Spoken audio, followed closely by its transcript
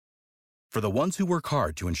For the ones who work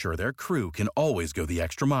hard to ensure their crew can always go the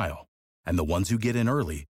extra mile, and the ones who get in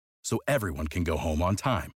early so everyone can go home on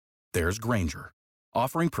time, there's Grainger,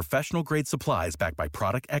 offering professional-grade supplies backed by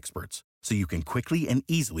product experts so you can quickly and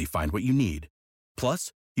easily find what you need.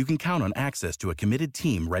 Plus, you can count on access to a committed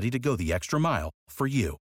team ready to go the extra mile for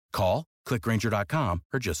you. Call, click Grainger.com,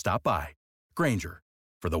 or just stop by. Grainger,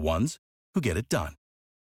 for the ones who get it done.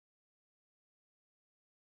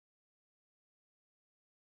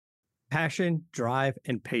 Passion, drive,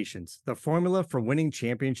 and patience. The formula for winning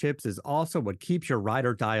championships is also what keeps your ride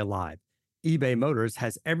or die alive. eBay Motors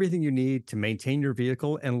has everything you need to maintain your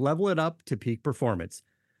vehicle and level it up to peak performance.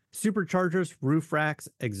 Superchargers, roof racks,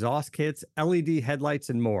 exhaust kits, LED headlights,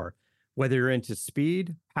 and more. Whether you're into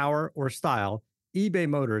speed, power, or style, eBay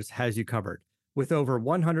Motors has you covered. With over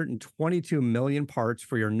 122 million parts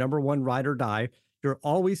for your number one ride or die, you'll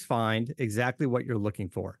always find exactly what you're looking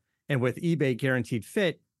for. And with eBay Guaranteed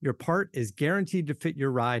Fit, your part is guaranteed to fit your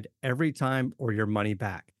ride every time or your money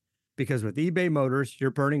back. Because with eBay Motors, you're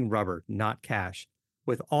burning rubber, not cash.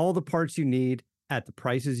 With all the parts you need at the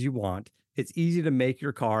prices you want, it's easy to make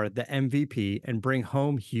your car the MVP and bring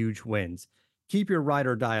home huge wins. Keep your ride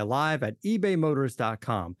or die alive at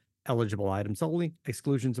ebaymotors.com. Eligible items only.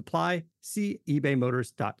 Exclusions apply. See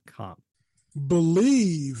ebaymotors.com.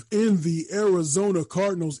 Believe in the Arizona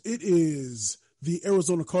Cardinals. It is the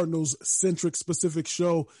Arizona Cardinals centric specific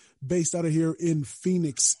show based out of here in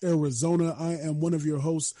Phoenix, Arizona. I am one of your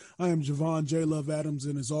hosts. I am Javon J. Love Adams,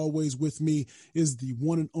 and as always with me is the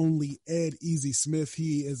one and only Ed Easy Smith.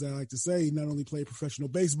 He, as I like to say, not only played professional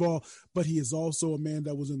baseball, but he is also a man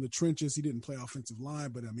that was in the trenches. He didn't play offensive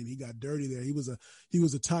line, but I mean, he got dirty there. He was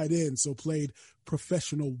a tight end, so played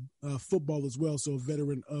professional football as well. So a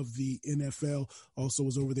veteran of the NFL, also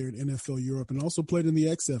was over there in NFL Europe, and also played in the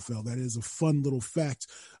XFL. That is a fun little fact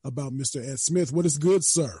about Mr. Ed Smith. What is good,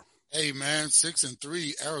 sir? Hey, man,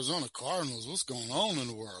 6-3 Arizona Cardinals. What's going on in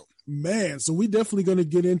the world? Man, so we definitely going to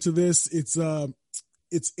get into this. It's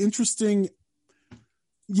interesting.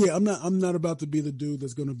 Yeah, I'm not about to be the dude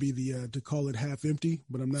that's going to be the to call it half empty,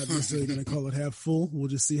 but I'm not necessarily going to call it half full. We'll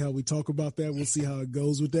just see how we talk about that. We'll see how it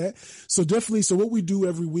goes with that. So definitely, so what we do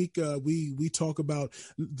every week, we talk about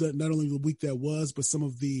not only the week that was, but some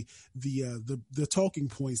of the talking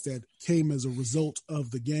points that came as a result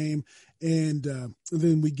of the game. And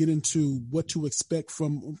then we get into what to expect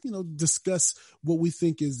from, discuss what we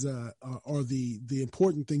think is are the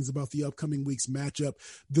important things about the upcoming week's matchup.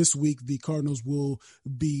 This week, the Cardinals will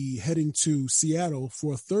be heading to Seattle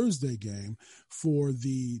for a Thursday game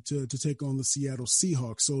to take on the Seattle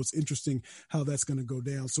Seahawks. So it's interesting how that's going to go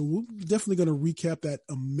down. So we're definitely going to recap that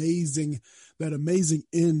amazing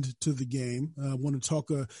end to the game. I want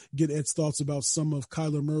to get Ed's thoughts about some of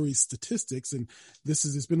Kyler Murray's statistics. And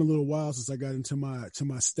it's been a little while since I got into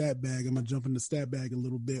my stat bag. I'm going to jump into stat bag a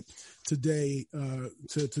little bit today,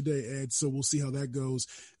 Ed. So we'll see how that goes.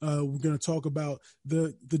 We're going to talk about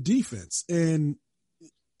the defense, and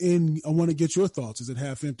I want to get your thoughts. Is it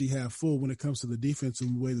half empty, half full when it comes to the defense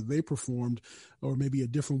and the way that they performed, or maybe a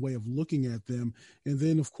different way of looking at them? And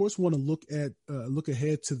then, of course, want to look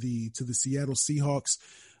ahead to the Seattle Seahawks.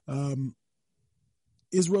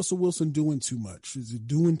 Is Russell Wilson doing too much? Is it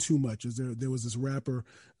doing too much? There was this rapper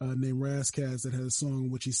named Razzcast that had a song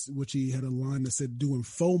which he had a line that said "doing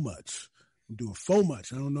faux much." I'm doing faux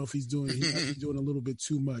much. I don't know if he's doing a little bit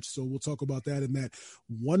too much. So we'll talk about that and that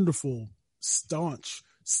wonderful, stout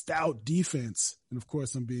defense. And of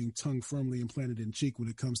course, I'm being tongue firmly implanted in cheek when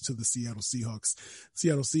it comes to the Seattle Seahawks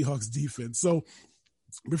defense. So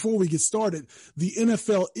before we get started, the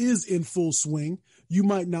NFL is in full swing. You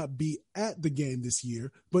might not be at the game this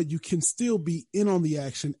year, but you can still be in on the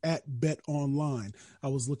action at Bet Online. I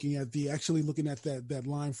was looking at that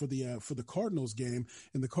line for the Cardinals game,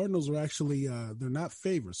 and the Cardinals are actually they're not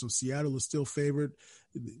favored. So Seattle is still favored.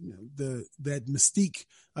 That mystique,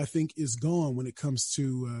 I think, is gone when it comes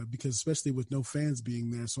to because especially with no fans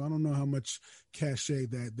being there. So I don't know how much cachet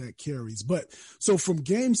that carries. But so from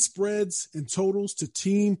game spreads and totals to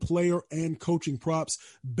team, player, and coaching props,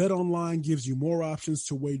 Bet Online gives you more options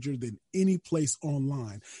to wager than any place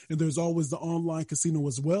online. And there's always the online casino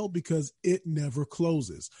as well because it never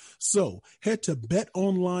closes. So head to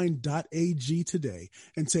betonline.ag today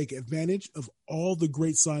and take advantage of all the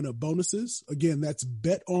great sign-up bonuses. Again, that's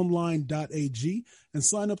betonline.ag and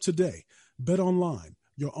sign up today. BetOnline,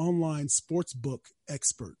 your online sportsbook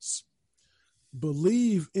experts.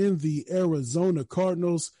 Believe in the Arizona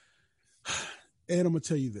Cardinals. And I'm going to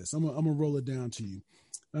tell you this. I'm going to roll it down to you.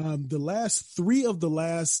 The last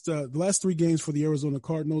three games for the Arizona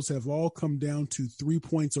Cardinals have all come down to 3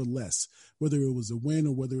 points or less whether it was a win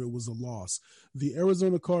or whether it was a loss. The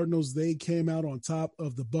Arizona Cardinals, they came out on top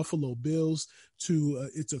of the Buffalo Bills to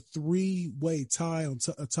it's a 3-way tie on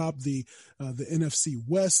atop the NFC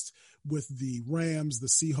West with the Rams, the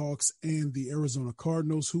Seahawks, and the Arizona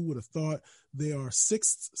Cardinals. Who would have thought? They are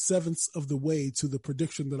 6/7 of the way to the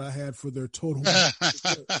prediction that I had for their total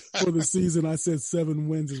for the season. I said 7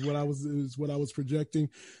 wins is what I was projecting.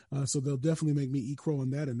 So they'll definitely make me eat crow on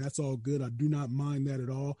that, and that's all good. I do not mind that at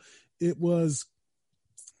all. It's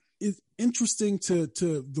interesting to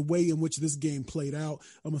the way in which this game played out.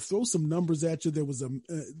 I'm gonna throw some numbers at you. There was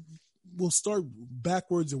we'll start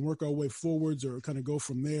backwards and work our way forwards, or kind of go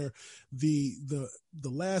from there. The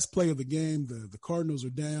last play of the game, the Cardinals are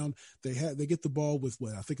down. They get the ball with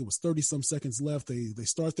I think it was 30 some seconds left. They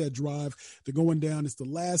start that drive. They're going down. It's the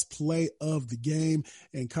last play of the game,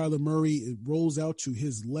 and Kyler Murray rolls out to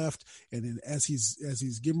his left, and then as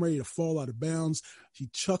he's getting ready to fall out of bounds, he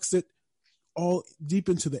chucks it all deep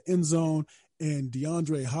into the end zone, and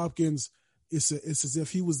DeAndre Hopkins. It's as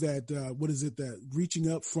if he was that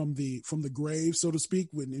reaching up from the grave, so to speak,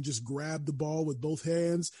 and just grabbed the ball with both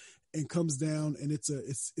hands and comes down, and it's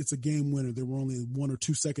a game winner. There were only 1 or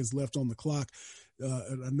 2 seconds left on the clock.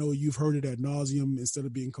 And I know you've heard it ad nauseum. Instead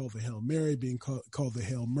of being called the Hail Mary, being called the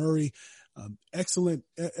Hail Murray. Excellent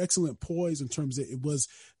poise in terms of it was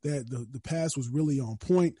that the pass was really on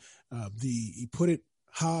point. He put it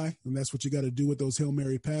high, and that's what you got to do with those Hail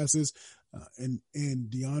Mary passes. And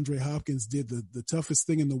DeAndre Hopkins did the toughest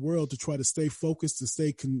thing in the world to try to stay focused and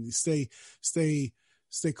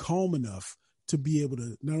stay calm enough to be able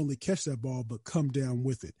to not only catch that ball but come down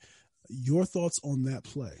with it. Your thoughts on that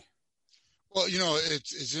play? Well,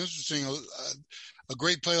 it's interesting. A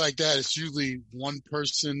great play like that, it's usually one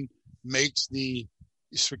person makes the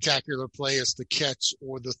spectacular play. It's the catch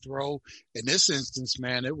or the throw. In this instance,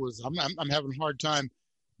 man, I'm having a hard time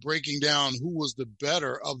breaking down who was the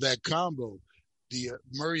better of that combo. The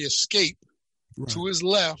Murray escape to his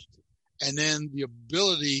left, and then the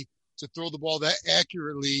ability to throw the ball that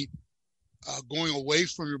accurately, going away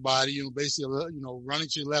from your body, basically, running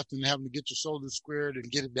to your left and having to get your shoulders squared and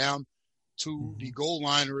get it down to the goal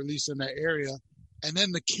line, or at least in that area. And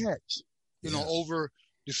then the catch, over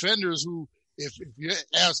defenders who, if you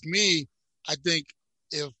ask me, I think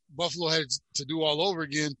if Buffalo had to do all over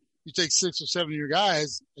again, you take 6 or 7 of your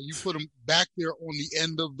guys and you put them back there on the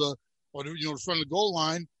end of the front of the goal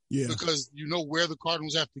line, because where the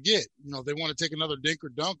Cardinals have to get. If they want to take another dink or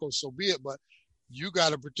dunk, or so be it, but you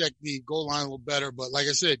got to protect the goal line a little better. But like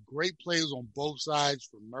I said, great plays on both sides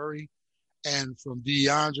from Murray and from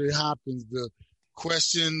DeAndre Hopkins. The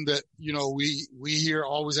question that, we hear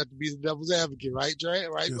always have to be the devil's advocate, right, Jay?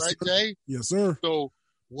 Jay? Yes, sir. So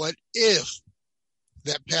what if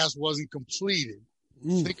that pass wasn't completed?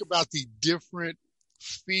 Think about the different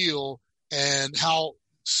feel and how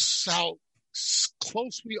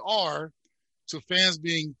close we are to fans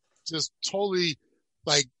being just totally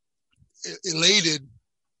elated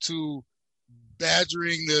to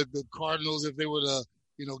badgering the Cardinals if they would have,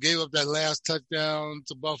 gave up that last touchdown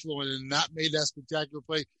to Buffalo and then not made that spectacular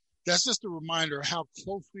play. That's just a reminder of how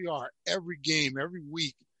close we are every game, every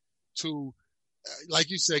week to, like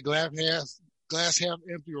you said, glass half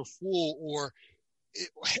empty or full, or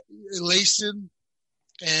elation,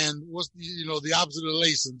 and what's the opposite of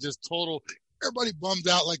elation? Just total. Everybody bummed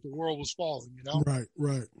out like the world was falling.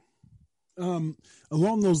 Right.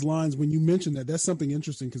 Along those lines, when you mentioned that, that's something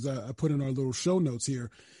interesting, because I put in our little show notes here.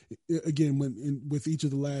 Again, with each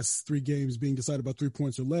of the last 3 games being decided by 3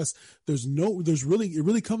 points or less, it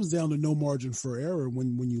really comes down to no margin for error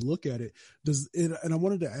when you look at it. And I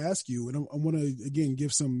wanted to ask you, and I want to again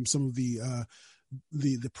give some of the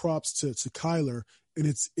props to Kyler, and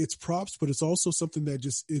it's props, but it's also something that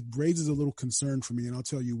it raises a little concern for me, and I'll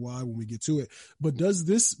tell you why when we get to it. But does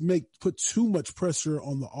this put too much pressure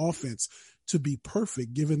on the offense to be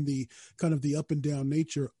perfect, given the kind of the up and down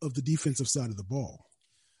nature of the defensive side of the ball?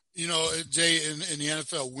 Jay, in the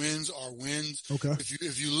NFL, wins are wins. Okay.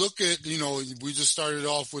 If you look at, we just started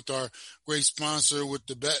off with our great sponsor with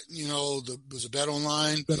the bet, was a Bet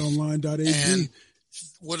Online. BetOnline.ag. And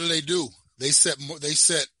what do? They set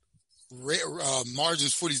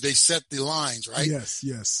margins for these. They set the lines, right?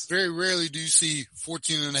 Yes. Very rarely do you see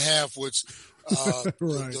 14.5, which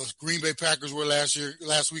right. the Green Bay Packers were last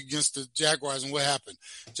week against the Jaguars, and what happened?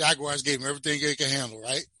 Jaguars gave them everything they could handle,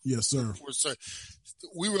 right? Yes, sir.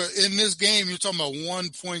 We were in this game. You're talking about 1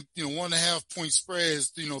 point, 1.5 point spreads,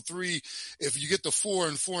 3. If you get the 4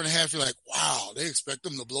 and 4.5, you're like, wow, they expect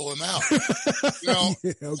them to blow him out,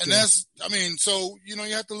 Okay. And that's, so, you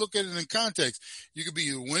have to look at it in context. You could be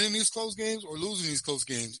either winning these close games or losing these close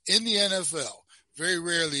games. In the NFL, Very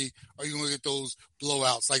rarely are you going to get those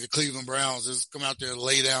blowouts like the Cleveland Browns just come out there and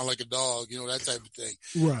lay down like a dog, that type of thing.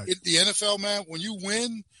 Right. The NFL, man, when you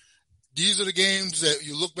win, these are the games that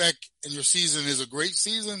you look back and your season is a great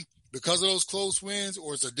season because of those close wins,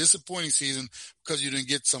 or it's a disappointing season because you didn't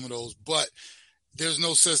get some of those. But there's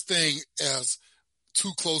no such thing as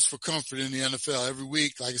too close for comfort in the NFL. Every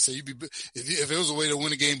week, like I said, if there was a way to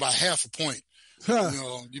win a game by half a point,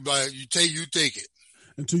 you take it.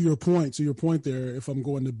 And to your point there, if I'm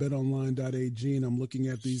going to betonline.ag and I'm looking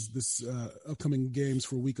at this upcoming games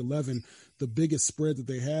for week 11, the biggest spread that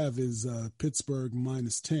they have is Pittsburgh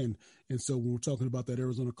 -10. And so when we're talking about that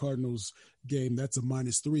Arizona Cardinals game, that's a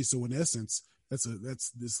 -3. So in essence,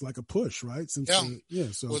 it's like a push, right? So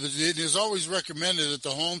well, there's always recommended that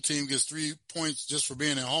the home team gets 3 points just for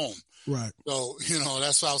being at home. Right. So,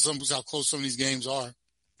 that's how close some of these games are.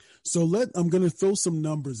 So I'm going to throw some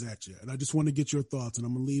numbers at you, and I just want to get your thoughts, and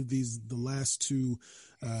I'm going to leave the last two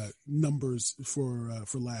numbers for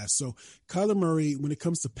last. So Kyler Murray, when it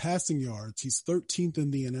comes to passing yards, he's 13th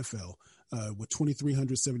in the NFL with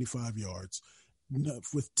 2,375 yards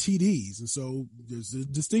with TDs, and so there's a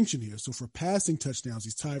distinction here. So for passing touchdowns,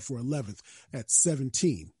 he's tied for 11th at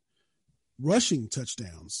 17. Rushing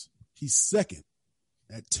touchdowns, he's second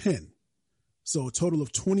at 10. So a total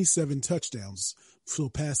of 27 touchdowns for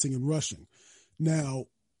passing and rushing. Now,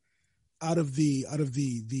 he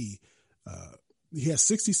has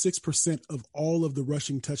 66% of all of the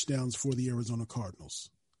rushing touchdowns for the Arizona Cardinals.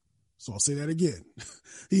 So I'll say that again.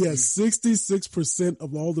 He has 66%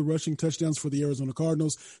 of all the rushing touchdowns for the Arizona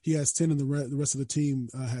Cardinals. He has 10, and the rest of the team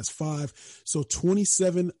has 5. So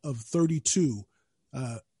 27 of 32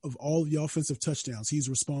 of all the offensive touchdowns he's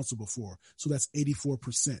responsible for. So that's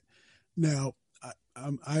 84%. Now,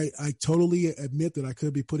 I totally admit that I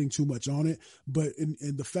could be putting too much on it, but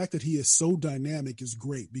and the fact that he is so dynamic is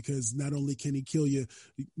great, because not only can he kill you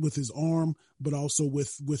with his arm, but also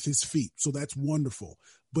with his feet. So that's wonderful.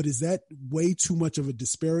 But is that way too much of a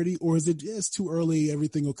disparity, or is it just too early?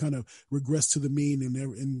 Everything will kind of regress to the mean,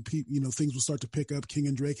 and things will start to pick up. King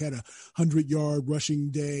and Drake had a 100-yard rushing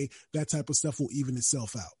day. That type of stuff will even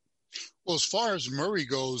itself out. Well, as far as Murray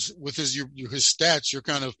goes, with his stats, you're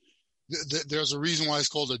kind of, there's a reason why he's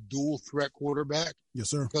called a dual threat quarterback. Yes,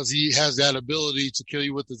 sir. Because he has that ability to kill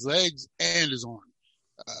you with his legs and his arm.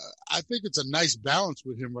 I think it's a nice balance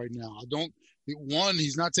with him right now.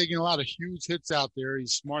 He's not taking a lot of huge hits out there.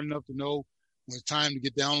 He's smart enough to know when it's time to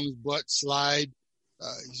get down on his butt, slide.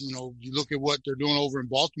 You look at what they're doing over in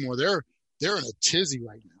Baltimore. They're in a tizzy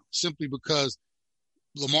right now, simply because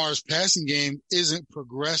Lamar's passing game isn't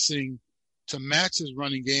progressing to match his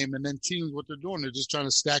running game. And then teams, what they're doing, they're just trying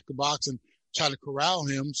to stack the box and try to corral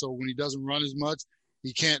him. So when he doesn't run as much,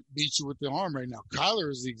 he can't beat you with the arm right now.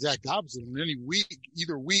 Kyler is the exact opposite. In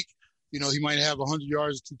either week, he might have 100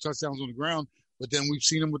 yards, 2 touchdowns on the ground, but then we've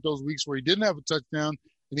seen him with those weeks where he didn't have a touchdown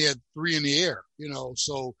and he had 3 in the air,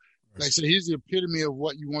 So like I said, he's the epitome of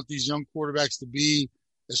what you want these young quarterbacks to be,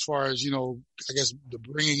 as far as, I guess the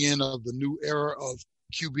bringing in of the new era of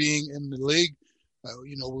QBing in the league.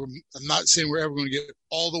 I'm not saying we're ever going to get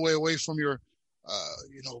all the way away from your,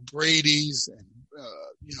 Brady's and,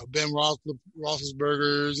 Ben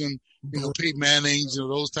Roethlisberger's and, Peyton Manning's,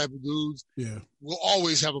 those type of dudes. Yeah. We'll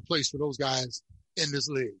always have a place for those guys in this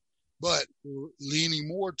league. But we're leaning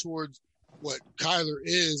more towards what Kyler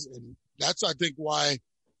is. And that's, I think, why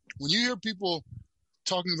when you hear people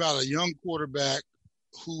talking about a young quarterback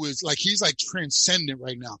who is he's transcendent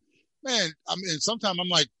right now, man, sometimes I'm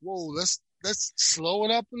like, whoa, let's slow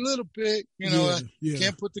it up a little bit.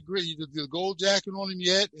 Can't put the gold jacket on him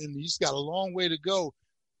yet, and he's got a long way to go.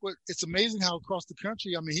 But it's amazing how across the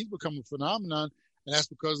country, he's become a phenomenon, and that's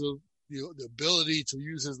because of the ability to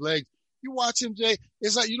use his legs. You watch him, Jay.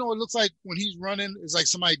 It's like, it looks like when he's running, it's like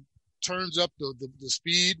somebody turns up the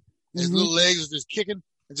speed. And his little legs are just kicking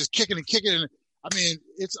and kicking. And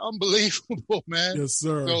it's unbelievable, man. Yes,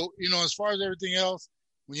 sir. So, as far as everything else,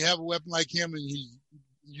 when you have a weapon like him and he's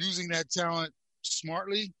using that talent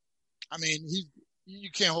smartly, you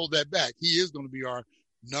can't hold that back. He is going to be our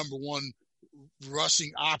number one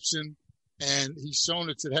rushing option, and he's shown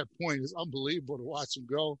it to that point. It's unbelievable to watch him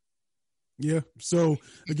go. Yeah. So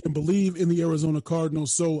again, believe in the Arizona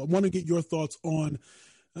Cardinals. So I want to get your thoughts on.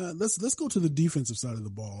 Let's go to the defensive side of the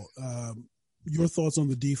ball. Your thoughts on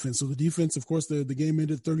the defense. So the defense, of course, the game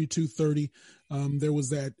ended 32-30. There was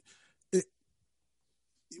that.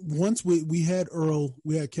 Once we had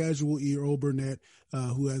Casual E, Earl Burnett,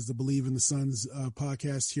 who has the Believe in the Suns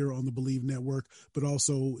podcast here on the Believe Network, but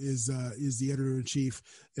also is the editor-in-chief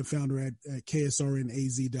and founder at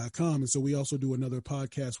KSRNAZ.com. And so we also do another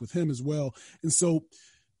podcast with him as well. And so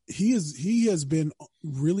he has been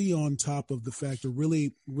really on top of the fact, or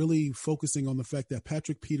really focusing on the fact that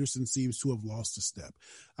Patrick Peterson seems to have lost a step.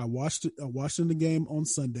 I watched in the game on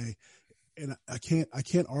Sunday, and I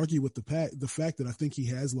can't argue with the fact that I think he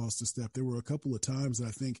has lost a step. There were a couple of times that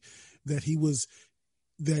I think that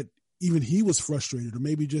even he was frustrated, or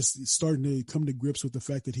maybe just starting to come to grips with the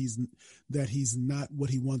fact that he's not what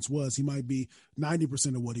he once was. He might be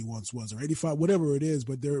 90% of what he once was, or 85, whatever it is,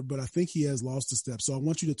 but I think he has lost a step. So I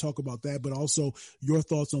want you to talk about that, but also your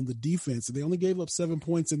thoughts on the defense. They only gave up 7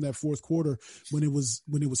 points in that fourth quarter when it was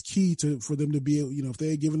key for them to be, if they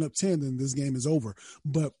had given up 10, then this game is over.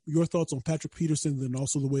 But your thoughts on Patrick Peterson, and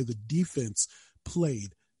also the way the defense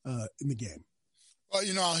played in the game. Well,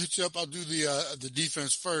 I'll hit you up. I'll do the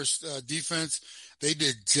defense first. Defense, they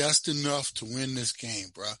did just enough to win this game,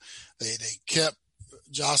 bro. They kept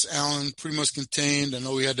Josh Allen pretty much contained. I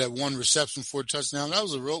know he had that one reception for a touchdown. That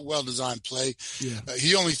was a real well-designed play. Yeah.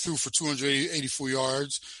 He only threw for 284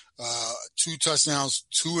 yards, 2 touchdowns,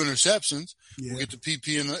 2 interceptions. Yeah. We'll get to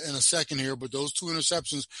PP in a second here, but those 2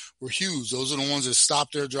 interceptions were huge. Those are the ones that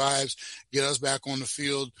stopped their drives, get us back on the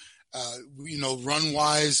field.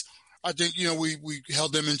 Run-wise, I think, we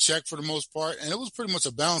held them in check for the most part, and it was pretty much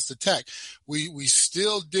a balanced attack. We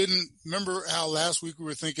still didn't remember how last week we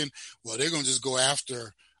were thinking, well, they're going to just go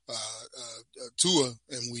after Tua,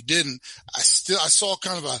 and we didn't. I saw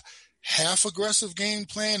kind of a half aggressive game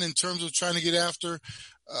plan in terms of trying to get after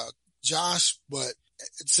Josh, but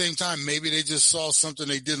at the same time, maybe they just saw something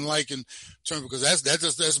they didn't like in terms, because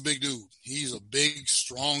that's a big dude. He's a big,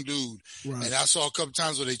 strong dude. Right. And I saw a couple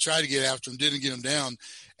times where they tried to get after him, didn't get him down,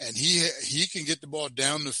 and he can get the ball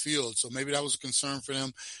down the field. So maybe that was a concern for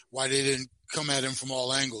them, why they didn't come at him from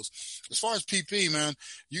all angles. As far as PP, man,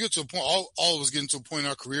 you get to a point, all of us getting to a point in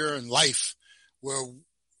our career and life where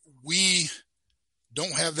we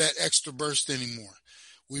don't have that extra burst anymore.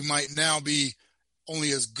 We might now be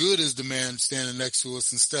only as good as the man standing next to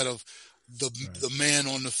us instead of the man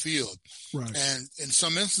on the field. Right. And in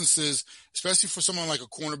some instances, especially for someone like a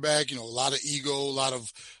cornerback, a lot of ego, a lot of,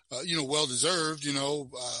 well-deserved, the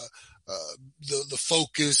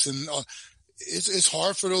focus, and it's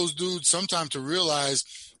hard for those dudes sometimes to realize,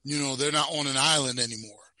 they're not on an island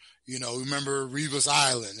anymore. Remember Revis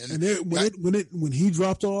Island. And when he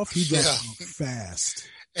dropped off, he dropped off fast.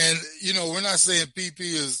 And, we're not saying PP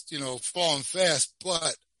is, falling fast,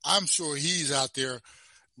 but I'm sure he's out there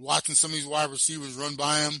watching some of these wide receivers run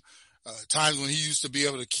by him, times when he used to be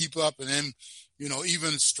able to keep up. And then,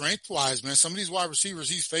 even strength-wise, man, some of these wide receivers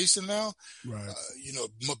he's facing now, right.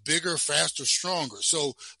 Bigger, faster, stronger.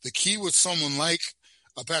 So the key with someone like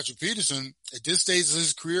Patrick Peterson at this stage of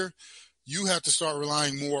his career, you have to start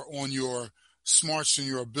relying more on your smarts and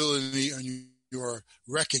your ability and your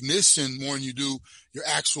recognition more than you do your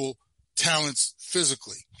actual talents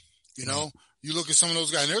physically. You look at some of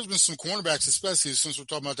those guys, and there's been some cornerbacks, especially since we're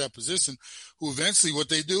talking about that position, who eventually what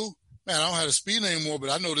they do, man, I don't have the speed anymore,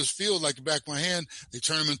 but I know this field like the back of my hand. They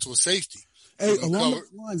turn him into a safety. Hey, along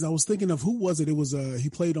those lines, I was thinking of, who was it? It was he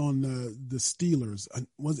played on the Steelers.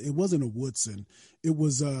 It wasn't a Woodson. It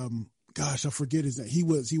was gosh, I forget his name. He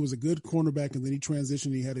was a good cornerback, and then he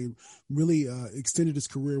transitioned. He had a really extended his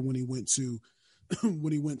career when he went to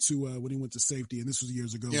safety, and this was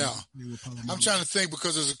years ago. Yeah, I'm trying to think,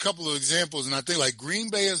 because there's a couple of examples, and I think like Green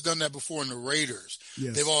Bay has done that before in the Raiders.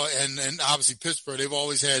 Yes. They've all, and obviously Pittsburgh, they've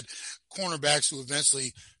always had cornerbacks who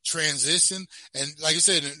eventually transition. And like I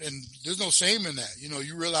said, and there's no shame in that.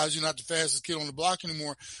 You realize you're not the fastest kid on the block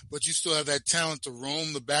anymore, but you still have that talent to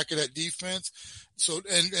roam the back of that defense. So,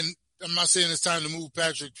 and I'm not saying it's time to move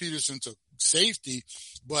Patrick Peterson to safety,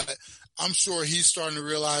 but I'm sure he's starting to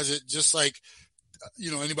realize it, just like,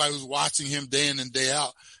 anybody who's watching him day in and day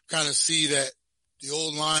out kind of see that the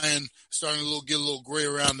old lion starting to get a little gray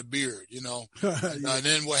around the beard, Yeah. And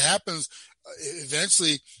then what happens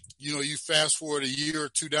eventually, you fast forward a year or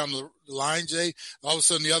two down the line, Jay, all of a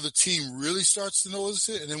sudden the other team really starts to notice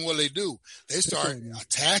it. And then what do? They start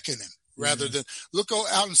attacking him rather than look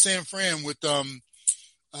out in San Fran with,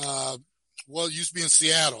 it used to be in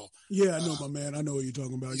Seattle. Yeah, I know, my man. I know what you're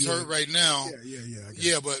talking about. He's hurt right now.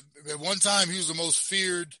 Yeah. But at one time he was the most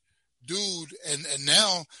feared dude, and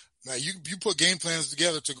now you put game plans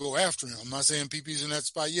together to go after him. I'm not saying PP's in that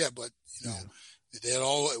spot yet, but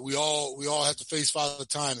we all have to face Father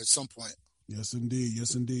Time at some point. Yes, indeed.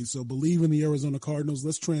 Yes, indeed. So believe in the Arizona Cardinals.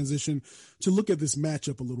 Let's transition to look at this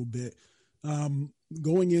matchup a little bit.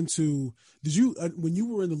 Going into, when you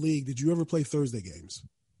were in the league, did you ever play Thursday games?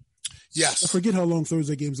 Yes. I forget how long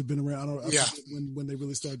Thursday games have been around. I forget when they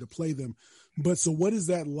really started to play them. But so what is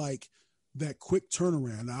that like that quick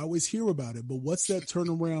turnaround? I always hear about it, but what's that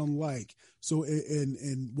turnaround like? So,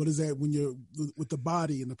 and what is that when you're with the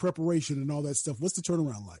body and the preparation and all that stuff? What's the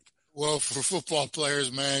turnaround like? Well, for football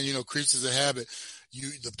players, man, creatures of habit.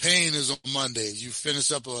 The pain is on Mondays. You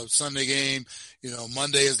finish up a Sunday game.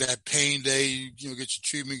 Monday is that pain day. You get your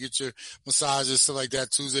treatment, get your massages, stuff like that.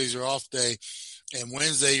 Tuesday's your off day. And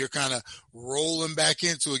Wednesday, you're kind of rolling back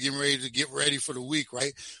into it, getting ready for the week,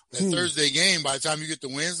 right? That Thursday game, by the time you get to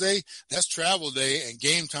Wednesday, that's travel day and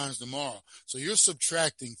game time's tomorrow. So you're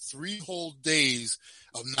subtracting 3 whole days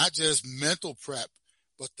of not just mental prep,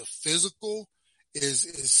 but the physical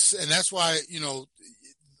is, and that's why,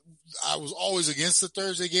 I was always against the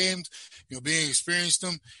Thursday games, being experienced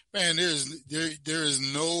them. Man, there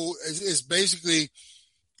is no, it's basically,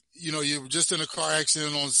 you were just in a car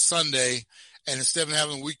accident on Sunday, and instead of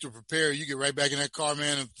having a week to prepare, you get right back in that car,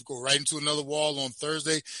 man, and go right into another wall on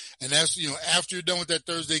Thursday. And that's, after you're done with that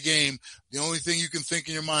Thursday game, the only thing you can think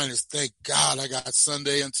in your mind is, thank God I got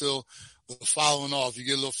Sunday until the following off. You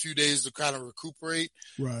get a few days to kind of recuperate.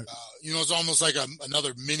 Right. It's almost like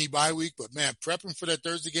another mini bye week, but man, prepping for that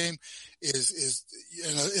Thursday game is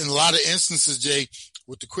in a lot of instances, Jay,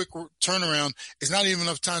 with the quick turnaround, it's not even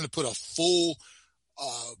enough time to put a full,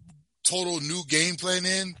 total new game plan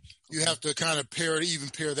in. You have to kind of pare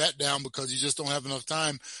that down because you just don't have enough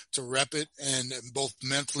time to rep it, and both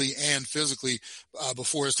mentally and physically,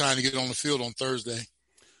 before it's time to get on the field on Thursday.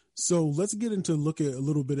 So let's get into look at a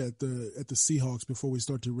little bit at the Seahawks before we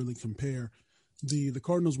start to really compare. The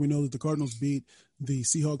Cardinals, we know that the Cardinals beat the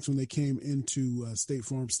Seahawks when they came into State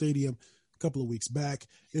Farm Stadium a couple of weeks back.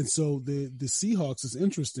 And so the Seahawks is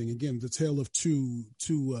interesting. Again, the tale of two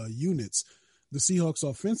units. The Seahawks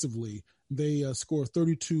offensively, they score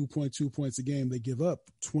 32.2 points a game. They give up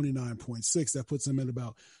 29.6. That puts them at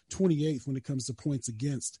about 28th when it comes to points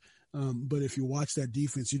against. But if you watch that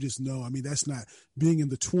defense, you just know, I mean, that's not being in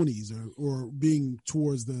the 20s or being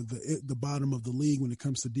towards the bottom of the league when it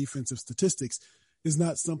comes to defensive statistics is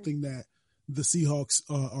not something that the Seahawks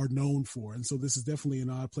are known for. And so this is definitely an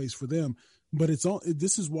odd place for them. But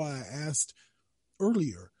this is why I asked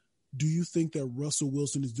earlier, do you think that Russell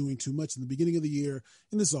Wilson is doing too much in the beginning of the year?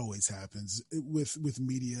 And this always happens with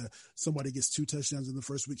media. Somebody gets 2 touchdowns in the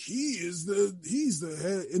first week. He's the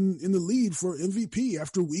head in the lead for MVP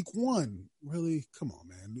after week 1. Really? Come on,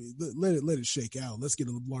 man. Let it shake out. Let's get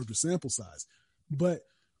a larger sample size. But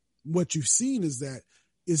what you've seen is that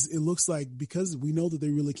it looks like, because we know that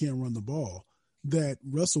they really can't run the ball, that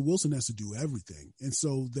Russell Wilson has to do everything. And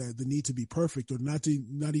so that the need to be perfect, or not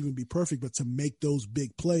even be perfect, but to make those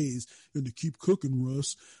big plays and to keep cooking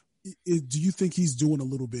Russ. Do you think he's doing a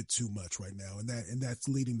little bit too much right now? And that's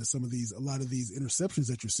leading to a lot of these interceptions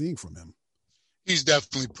that you're seeing from him. He's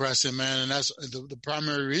definitely pressing, man. And that's the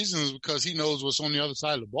primary reason is because he knows what's on the other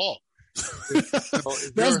side of the ball. So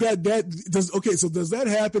does that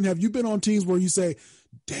happen? Have you been on teams where you say,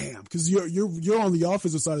 damn, because you're on the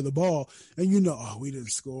offensive side of the ball, and we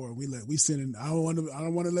didn't score, we sent in. I don't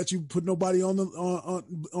want to let you put nobody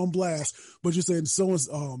on blast, but you're saying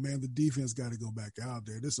oh man, the defense got to go back out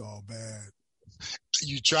there. This is all bad.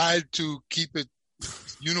 You try to keep it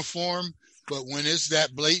uniform, but when it's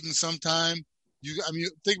that blatant, sometime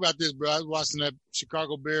think about this, bro. I was watching that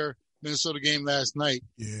Chicago Bear Minnesota game last night.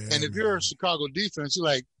 Yeah, and if you're a Chicago defense, you're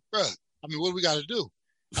like, bro, what do we got to do?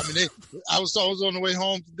 I was on the way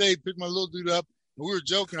home today, picked my little dude up, and we were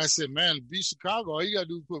joking. I said, man, to beat Chicago, all you got to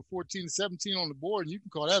do is put 14-17 on the board, and you can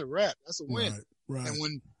call that a wrap. That's a win. Right. And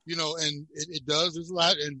when, and it does, there's a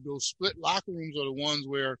lot, and those split locker rooms are the ones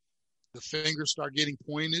where the fingers start getting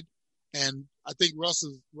pointed. And I think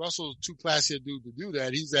Russell's too classy a dude to do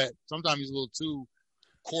that. Sometimes he's a little too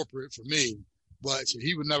corporate for me. But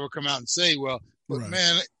he would never come out and say,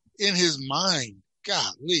 man, in his mind,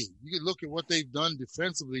 golly, you can look at what they've done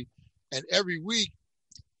defensively, and every week,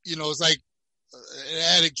 it's like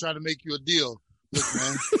an addict trying to make you a deal. Look,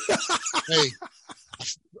 man, hey,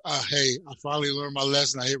 I finally learned my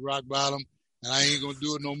lesson. I hit rock bottom, and I ain't going to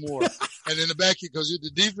do it no more. And in the back, because the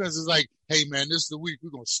defense is like, hey, man, this is the week. We're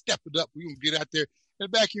going to step it up. We're going to get out there. In the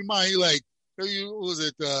back of your mind, you're like, on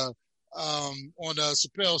the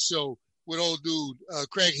Chappelle show, with old dude,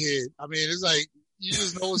 Craighead. It's like, you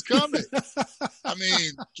just know what's coming. Tyrone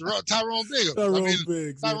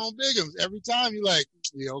Biggums. Tyrone Biggums. Every time you're like,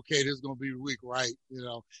 yeah, okay, this is going to be the week, right?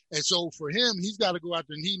 And so for him, he's got to go out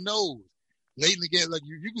there, and he knows late in the game, like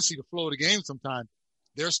you can see the flow of the game sometimes.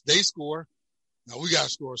 They score. Now we got to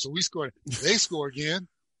score. So we score. They score again.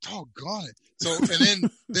 Doggone it. So,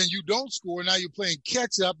 and then you don't score. Now you're playing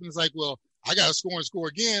catch up, and it's like, well, I got to score and score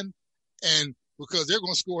again. And because they're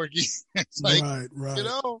going to score again. It's like, right.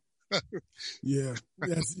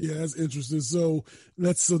 That's interesting. So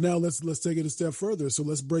now let's take it a step further. So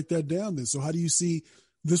let's break that down then. So how do you see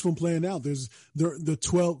this one playing out? The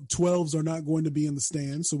 12s are not going to be in the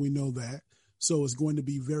stands, so we know that. So it's going to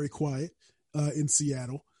be very quiet in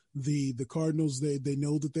Seattle. The Cardinals, they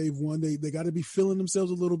know that they've won. They got to be feeling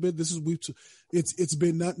themselves a little bit. It's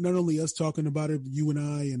been not only us talking about it, you and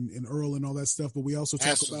I and Earl and all that stuff, but we also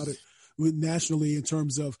talk about it nationally in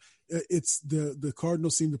terms of it's the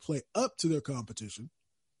Cardinals seem to play up to their competition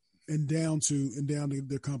and down to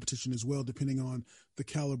their competition as well, depending on the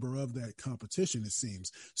caliber of that competition, it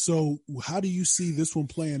seems. So how do you see this one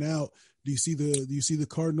playing out? Do you see the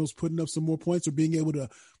Cardinals putting up some more points or being able to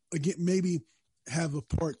again maybe have a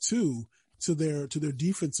part two to their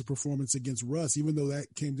defensive performance against Russ, even though that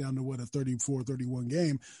came down to a 34-31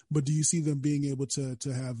 game? But do you see them being able to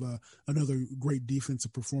have another great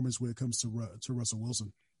defensive performance when it comes to Russell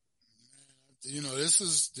Wilson? This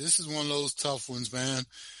is one of those tough ones, man.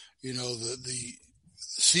 The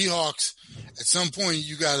Seahawks, at some point,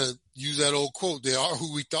 you got to use that old quote, they are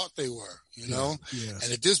who we thought they were, know? Yeah.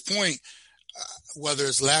 And at this point, whether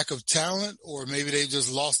it's lack of talent or maybe they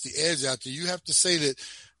just lost the edge out there, you have to say that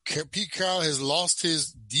Pete Carroll has lost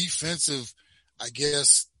his defensive, I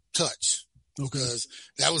guess, touch. Okay. Because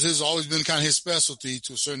that was always been kind of his specialty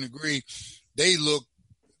to a certain degree. They look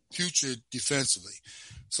putrid defensively.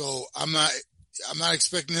 So I'm not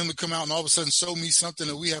expecting him to come out and all of a sudden show me something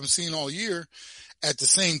that we haven't seen all year. At the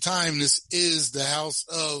same time, this is the house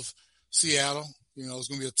of Seattle. It's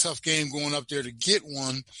going to be a tough game going up there to get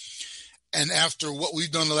one. And after what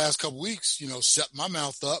we've done the last couple of weeks, shut my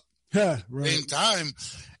mouth up. Yeah, right. Same time,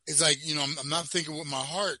 it's like, I'm not thinking with my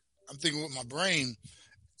heart. I'm thinking with my brain.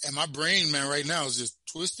 And my brain, man, right now is just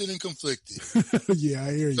twisted and conflicted. Yeah,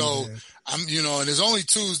 I hear you. So man. and it's only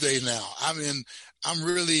Tuesday now. I'm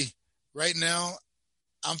really, right now,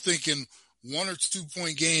 I'm thinking 1 or 2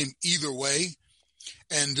 point game either way.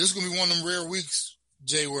 And this is going to be one of them rare weeks,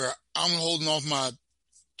 Jay, where I'm holding off my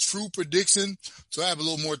true prediction so I have a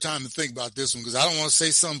little more time to think about this one, because I don't want to say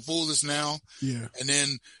something foolish now. Yeah. And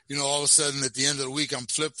then, all of a sudden at the end of the week, I'm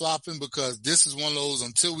flip-flopping, because this is one of those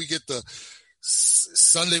until we get the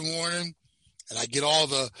Sunday morning and I get all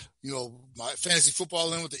the, my fantasy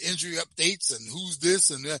football in with the injury updates and who's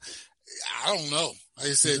this and that. I don't know. Like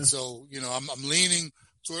I said, so, I'm leaning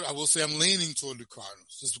toward the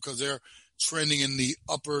Cardinals just because they're trending in the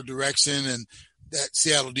upper direction, and that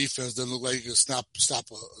Seattle defense doesn't look like it can stop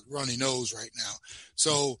a runny nose right now.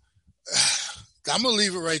 So I'm going to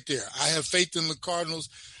leave it right there. I have faith in the Cardinals,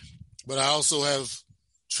 but I also have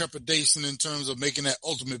trepidation in terms of making that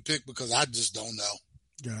ultimate pick because I just don't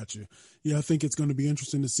know. Gotcha. Yeah, I think it's going to be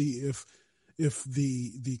interesting to see if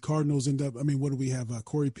the Cardinals end up, what do we have?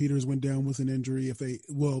 Corey Peters went down with an injury.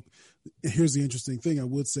 Here's the interesting thing. I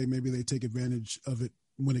would say maybe they take advantage of it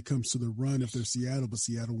when it comes to the run if they're Seattle, but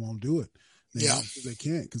Seattle won't do it. They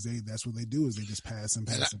can't, because that's what they do is they just pass and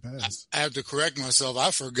pass and pass. I have to correct myself.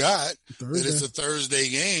 I forgot that it's a Thursday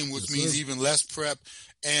game, which means even less prep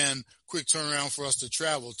and quick turnaround for us to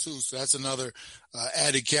travel too. So that's another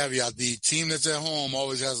added caveat. The team that's at home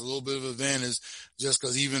always has a little bit of advantage just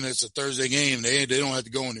because even it's a Thursday game, they don't have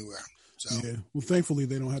to go anywhere. So. Yeah. Well, thankfully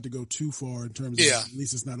they don't have to go too far in terms of, at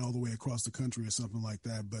least it's not all the way across the country or something like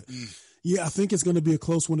that. But I think it's going to be a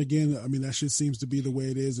close one again. That just seems to be the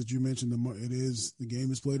way it is that you mentioned. The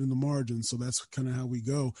game is played in the margin. So that's kind of how we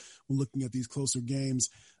go when looking at these closer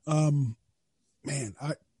games. I'm leaning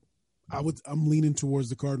towards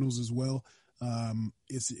the Cardinals as well.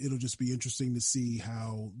 It'll just be interesting to see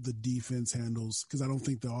how the defense handles, because I don't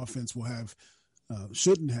think the offense will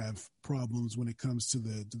shouldn't have problems when it comes to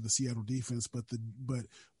the Seattle defense, but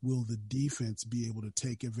will the defense be able to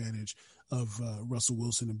take advantage of Russell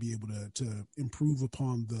Wilson and be able to improve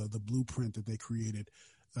upon the blueprint that they created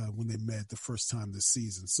when they met the first time this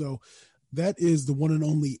season? So that is the one and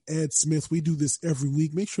only Ed Smith. We do this every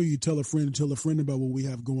week. Make sure you tell a friend about what we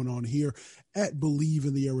have going on here at Believe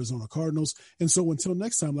in the Arizona Cardinals. And so until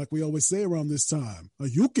next time, like we always say around this time,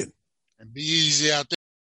 you can. And be easy out there.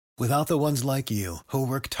 Without the ones like you, who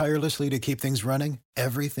work tirelessly to keep things running,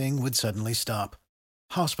 everything would suddenly stop.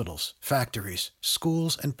 Hospitals, factories,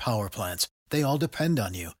 schools, and power plants, they all depend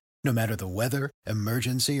on you. No matter the weather,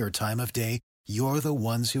 emergency, or time of day, you're the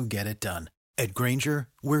ones who get it done. At Grainger,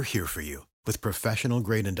 we're here for you with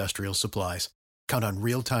professional-grade industrial supplies. Count on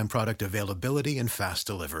real-time product availability and fast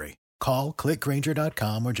delivery. Call, click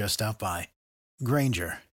Grainger.com, or just stop by.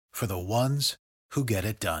 Grainger, for the ones who get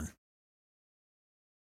it done.